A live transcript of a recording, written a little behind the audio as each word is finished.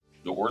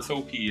the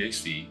Ortho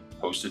PAC,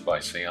 hosted by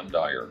Sam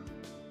Dyer.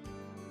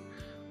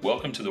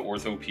 Welcome to the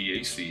Ortho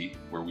PAC,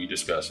 where we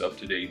discuss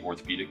up-to-date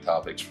orthopedic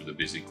topics for the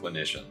busy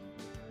clinician.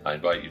 I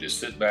invite you to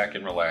sit back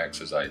and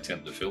relax as I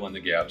attempt to fill in the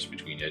gaps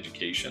between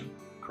education,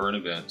 current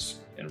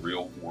events, and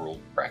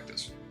real-world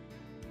practice.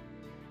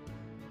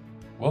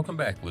 Welcome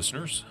back,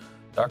 listeners.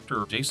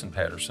 Dr. Jason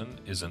Patterson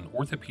is an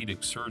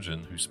orthopedic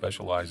surgeon who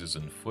specializes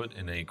in foot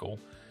and ankle,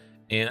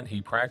 and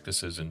he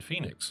practices in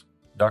Phoenix.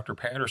 Dr.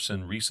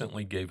 Patterson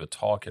recently gave a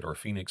talk at our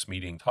Phoenix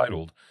meeting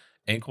titled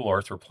Ankle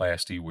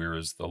Arthroplasty, Where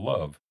is the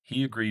Love?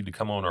 He agreed to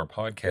come on our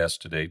podcast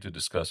today to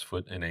discuss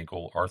foot and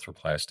ankle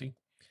arthroplasty.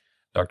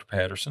 Dr.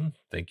 Patterson,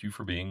 thank you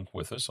for being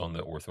with us on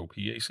the Ortho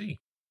PAC.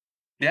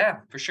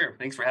 Yeah, for sure.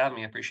 Thanks for having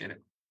me. I appreciate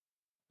it.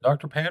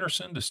 Dr.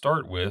 Patterson, to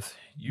start with,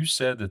 you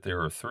said that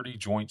there are 30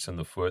 joints in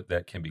the foot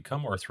that can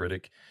become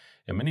arthritic,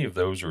 and many of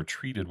those are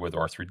treated with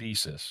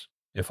arthrodesis.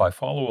 If I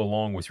follow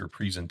along with your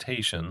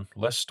presentation,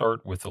 let's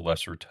start with the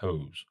lesser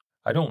toes.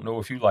 I don't know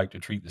if you like to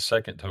treat the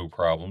second toe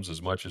problems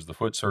as much as the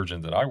foot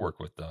surgeon that I work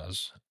with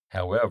does.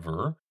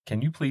 However,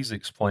 can you please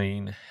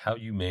explain how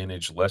you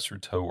manage lesser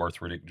toe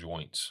arthritic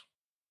joints?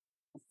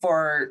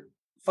 For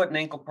foot and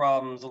ankle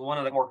problems, one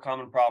of the more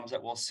common problems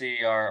that we'll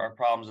see are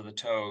problems of the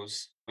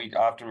toes. We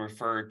often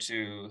refer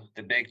to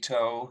the big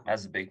toe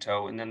as the big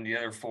toe, and then the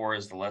other four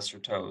as the lesser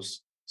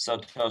toes. So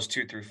toes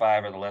 2 through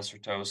 5 are the lesser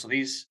toes. So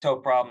these toe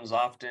problems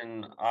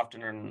often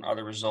are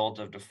the result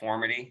of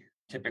deformity.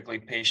 Typically,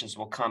 patients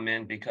will come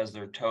in because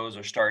their toes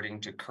are starting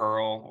to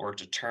curl or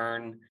to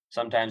turn.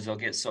 Sometimes they'll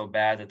get so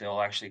bad that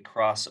they'll actually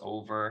cross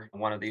over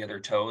one of the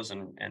other toes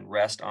and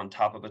rest on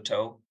top of a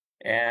toe.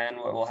 And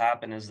what will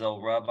happen is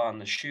they'll rub on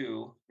the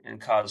shoe and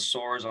cause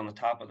sores on the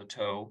top of the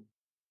toe.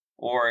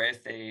 Or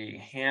if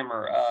they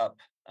hammer up,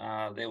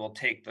 they will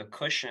take the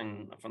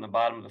cushion from the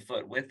bottom of the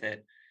foot with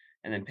it.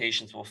 And then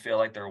patients will feel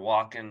like they're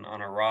walking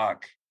on a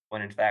rock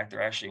when in fact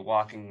they're actually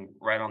walking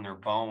right on their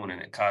bone,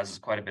 and it causes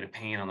quite a bit of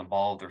pain on the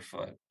ball of their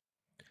foot.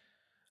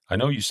 I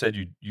know you said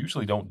you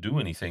usually don't do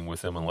anything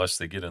with them unless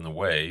they get in the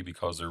way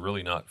because they're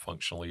really not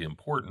functionally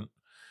important.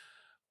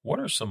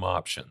 What are some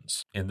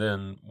options? And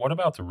then what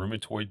about the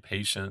rheumatoid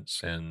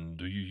patients, and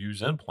do you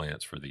use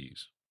implants for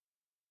these?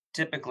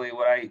 Typically,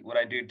 what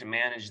I do to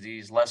manage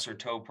these lesser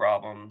toe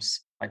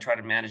problems, I try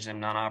to manage them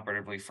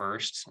non-operatively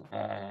first.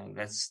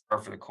 That's par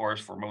for the course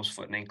for most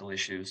foot and ankle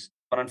issues.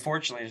 But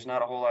unfortunately, there's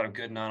not a whole lot of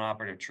good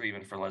non-operative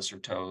treatment for lesser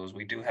toes.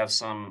 We do have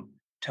some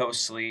toe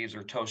sleeves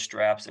or toe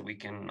straps that we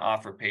can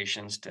offer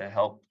patients to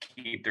help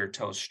keep their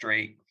toes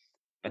straight,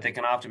 but they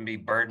can often be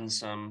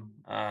burdensome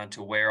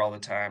to wear all the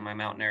time.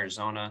 I'm out in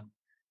Arizona,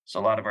 so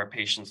a lot of our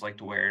patients like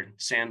to wear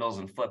sandals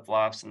and flip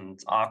flops, and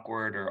it's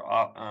awkward or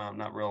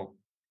not real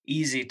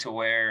easy to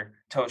wear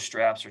toe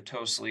straps or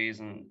toe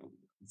sleeves. And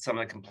some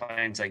of the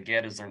complaints I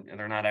get is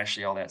they're not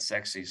actually all that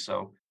sexy.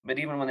 So, but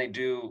even when they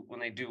do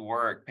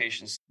work,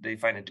 patients they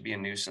find it to be a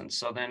nuisance.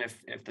 So then,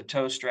 if the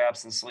toe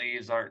straps and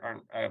sleeves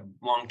aren't a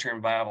long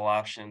term viable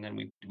option, then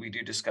we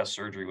do discuss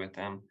surgery with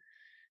them.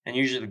 And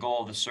usually the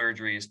goal of the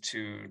surgery is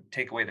to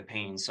take away the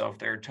pain. So if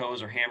their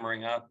toes are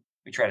hammering up,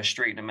 we try to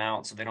straighten them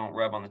out so they don't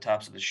rub on the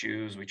tops of the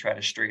shoes. We try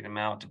to straighten them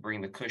out to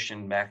bring the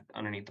cushion back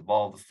underneath the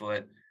ball of the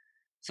foot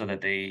so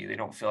that they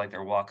don't feel like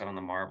they're walking on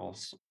the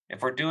marbles.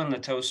 If we're doing the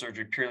toe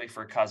surgery purely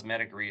for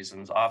cosmetic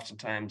reasons,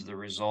 oftentimes the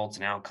results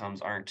and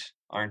outcomes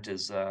aren't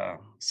as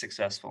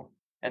successful.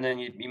 And then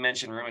you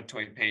mentioned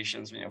rheumatoid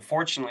patients.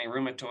 Fortunately,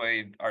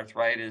 rheumatoid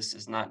arthritis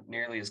is not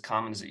nearly as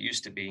common as it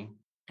used to be.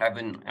 I've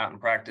been out in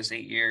practice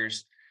 8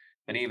 years,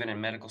 but even in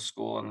medical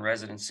school and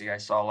residency, I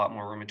saw a lot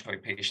more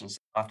rheumatoid patients.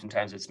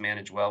 Oftentimes, it's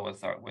managed well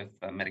with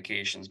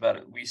medications,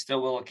 but we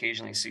still will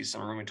occasionally see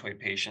some rheumatoid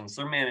patients.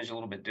 They're managed a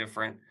little bit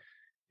different.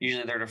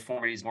 Usually their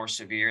deformity is more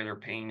severe, their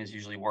pain is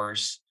usually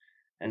worse.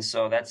 And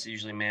so that's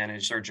usually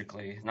managed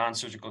surgically.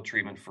 Non-surgical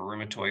treatment for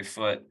rheumatoid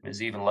foot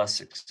is even less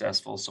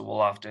successful. So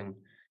we'll often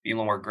be a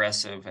little more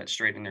aggressive at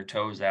straightening their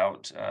toes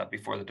out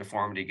before the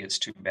deformity gets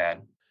too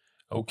bad.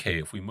 Okay,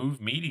 if we move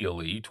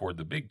medially toward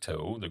the big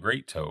toe, the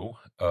great toe,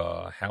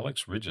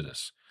 hallux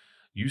rigidus,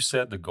 you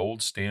said the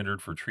gold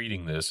standard for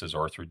treating this is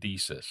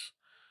arthrodesis.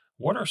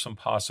 What are some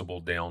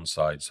possible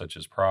downsides, such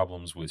as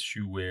problems with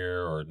shoe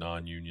wear or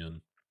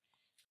non-union?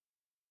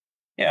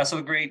 Yeah, so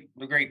the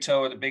great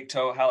toe or the big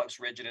toe,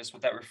 hallux rigidus,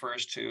 what that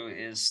refers to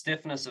is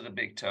stiffness of the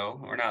big toe.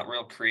 We're not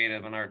real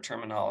creative in our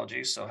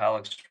terminology. So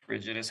hallux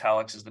rigidus,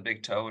 hallux is the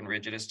big toe, and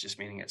rigidus just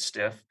meaning it's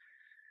stiff.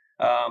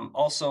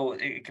 Also,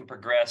 it can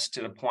progress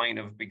to the point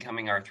of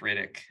becoming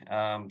arthritic.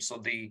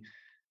 So the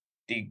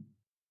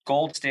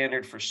gold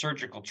standard for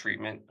surgical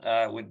treatment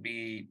would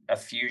be a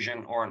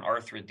fusion or an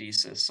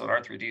arthrodesis. So an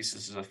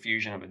arthrodesis is a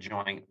fusion of a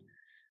joint.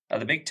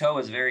 The big toe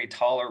is very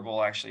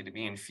tolerable actually to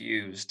be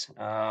infused.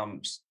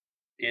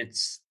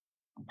 It's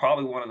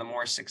probably one of the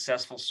more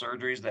successful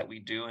surgeries that we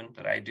do and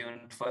that I do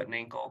in foot and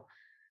ankle.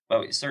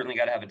 But we certainly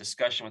got to have a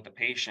discussion with the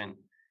patient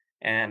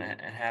and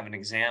have an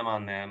exam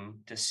on them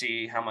to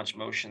see how much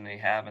motion they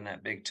have in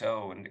that big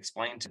toe and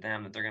explain to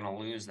them that they're going to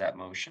lose that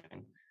motion.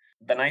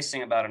 The nice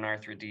thing about an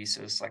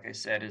arthrodesis, like I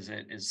said, is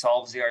it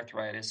solves the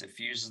arthritis, it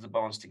fuses the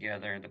bones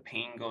together, the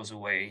pain goes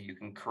away, you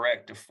can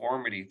correct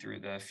deformity through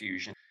the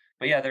fusion.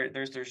 But yeah,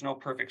 there's no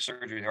perfect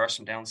surgery. There are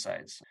some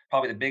downsides.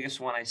 Probably the biggest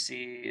one I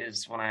see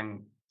is when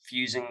I'm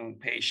fusing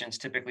patients,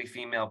 typically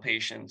female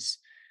patients.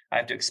 I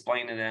have to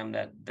explain to them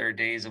that their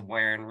days of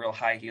wearing real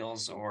high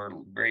heels or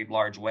very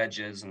large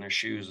wedges in their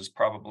shoes is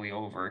probably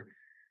over.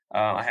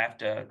 I have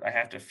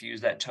to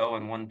fuse that toe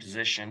in one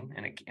position,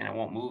 and it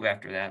won't move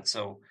after that.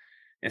 So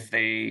if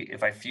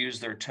I fuse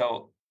their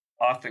toe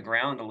off the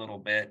ground a little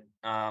bit,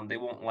 they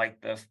won't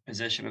like the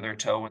position of their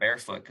toe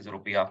barefoot because it'll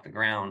be off the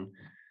ground.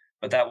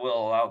 But that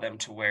will allow them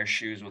to wear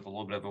shoes with a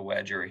little bit of a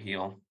wedge or a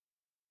heel.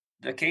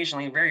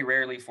 Occasionally, very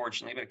rarely,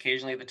 fortunately, but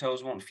occasionally the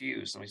toes won't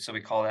fuse. So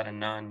we call that a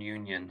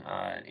non-union.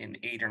 In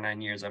 8 or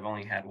 9 years, I've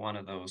only had one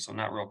of those, so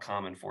not real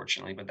common,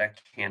 fortunately, but that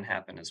can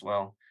happen as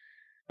well.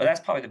 But that's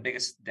probably the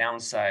biggest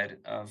downside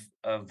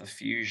of the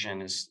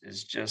fusion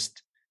is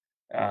just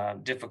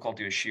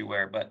difficulty with shoe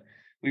wear. But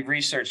we've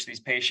researched these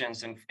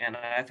patients, and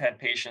I've had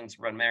patients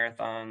run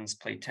marathons,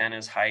 play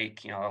tennis, hike.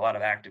 A lot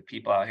of active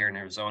people out here in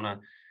Arizona,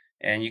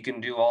 and you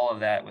can do all of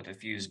that with a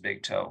fused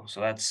big toe.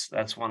 So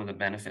that's one of the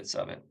benefits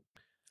of it.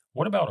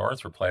 What about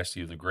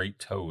arthroplasty of the great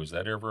toe? Is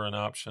that ever an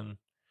option?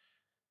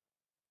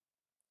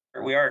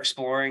 We are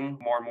exploring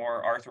more and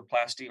more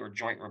arthroplasty or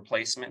joint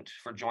replacement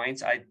for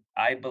joints.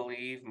 I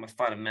believe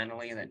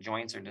fundamentally that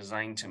joints are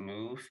designed to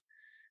move.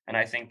 And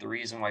I think the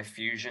reason why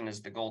fusion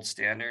is the gold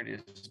standard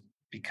is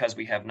because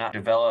we have not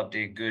developed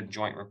a good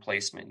joint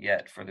replacement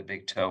yet for the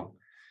big toe.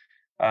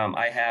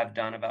 I have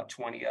done about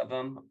 20 of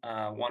them.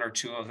 One or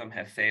two of them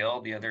have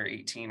failed. The other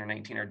 18 or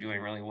 19 are doing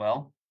really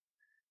well.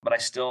 But I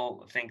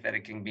still think that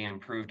it can be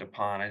improved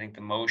upon. I think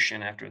the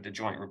motion after the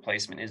joint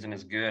replacement isn't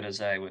as good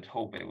as I would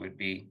hope it would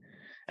be.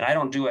 And I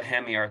don't do a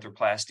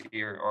hemi-arthroplasty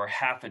or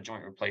half a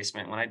joint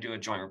replacement. When I do a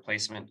joint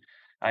replacement,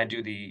 I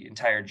do the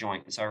entire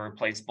joint. So I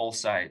replace both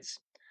sides.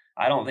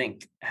 I don't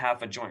think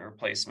half a joint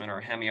replacement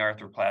or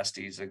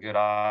hemi-arthroplasty is a good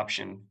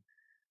option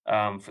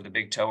for the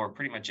big toe or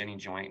pretty much any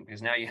joint,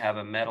 because now you have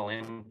a metal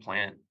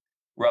implant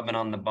rubbing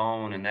on the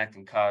bone, and that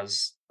can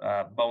cause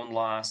bone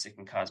loss. It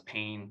can cause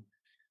pain.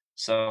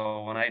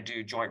 So when I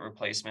do joint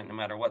replacement, no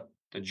matter what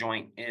the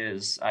joint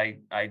is, I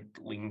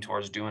lean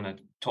towards doing a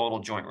total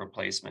joint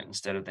replacement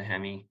instead of the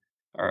hemi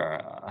or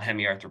a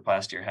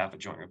hemi-arthroplasty or half a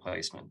joint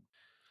replacement.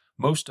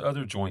 Most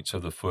other joints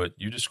of the foot,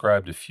 you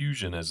described a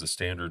fusion as the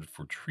standard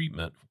for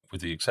treatment,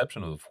 with the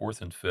exception of the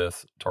fourth and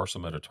fifth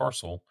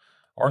tarsometatarsal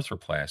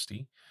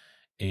arthroplasty.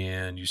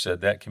 And you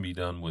said that can be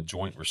done with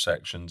joint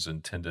resections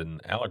and tendon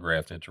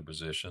allograft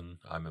interposition.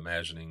 I'm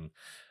imagining,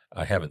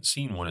 I haven't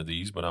seen one of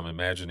these, but I'm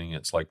imagining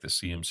it's like the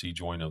CMC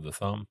joint of the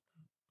thumb.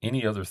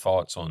 Any other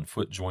thoughts on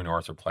foot joint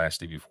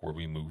arthroplasty before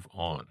we move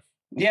on?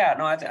 Yeah,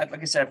 no,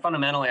 like I said,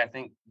 fundamentally, I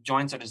think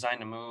joints are designed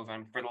to move.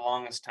 And for the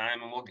longest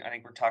time, and I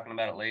think we're talking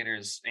about it later,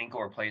 is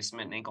ankle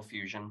replacement and ankle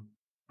fusion.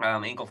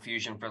 Ankle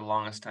fusion for the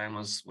longest time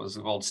was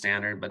the gold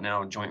standard, but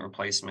now joint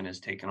replacement is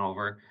taken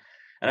over.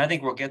 And I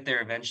think we'll get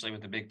there eventually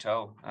with the big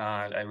toe.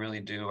 I really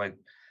do.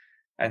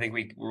 I think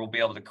we'll be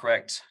able to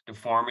correct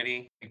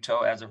deformity. Big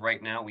toe, as of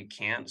right now, we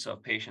can't. So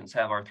if patients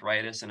have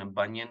arthritis and a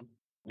bunion,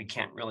 we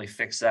can't really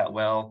fix that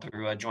well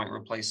through a joint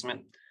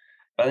replacement.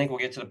 But I think we'll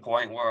get to the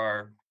point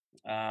where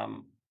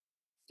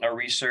our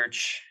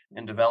research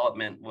and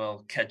development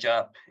will catch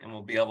up, and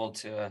we'll be able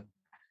to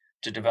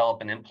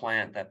develop an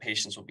implant that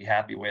patients will be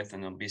happy with,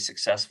 and they'll be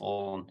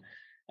successful,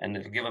 and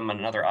it'll give them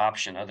another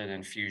option other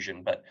than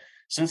fusion. But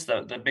since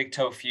the big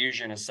toe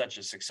fusion is such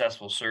a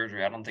successful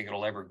surgery, I don't think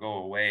it'll ever go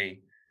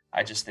away.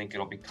 I just think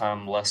it'll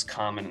become less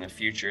common in the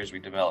future as we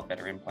develop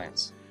better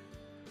implants.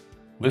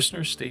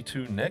 Listeners, stay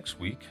tuned next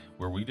week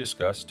where we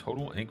discuss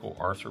total ankle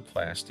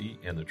arthroplasty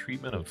and the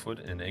treatment of foot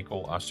and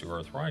ankle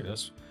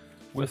osteoarthritis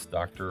with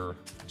Dr.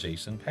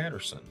 Jason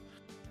Patterson.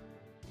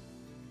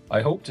 I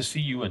hope to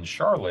see you in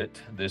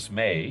Charlotte this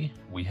May.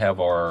 We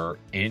have our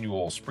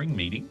annual spring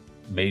meeting,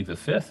 May the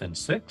 5th and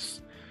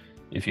 6th.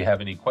 If you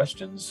have any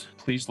questions,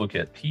 please look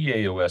at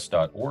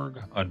paos.org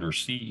under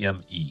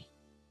CME.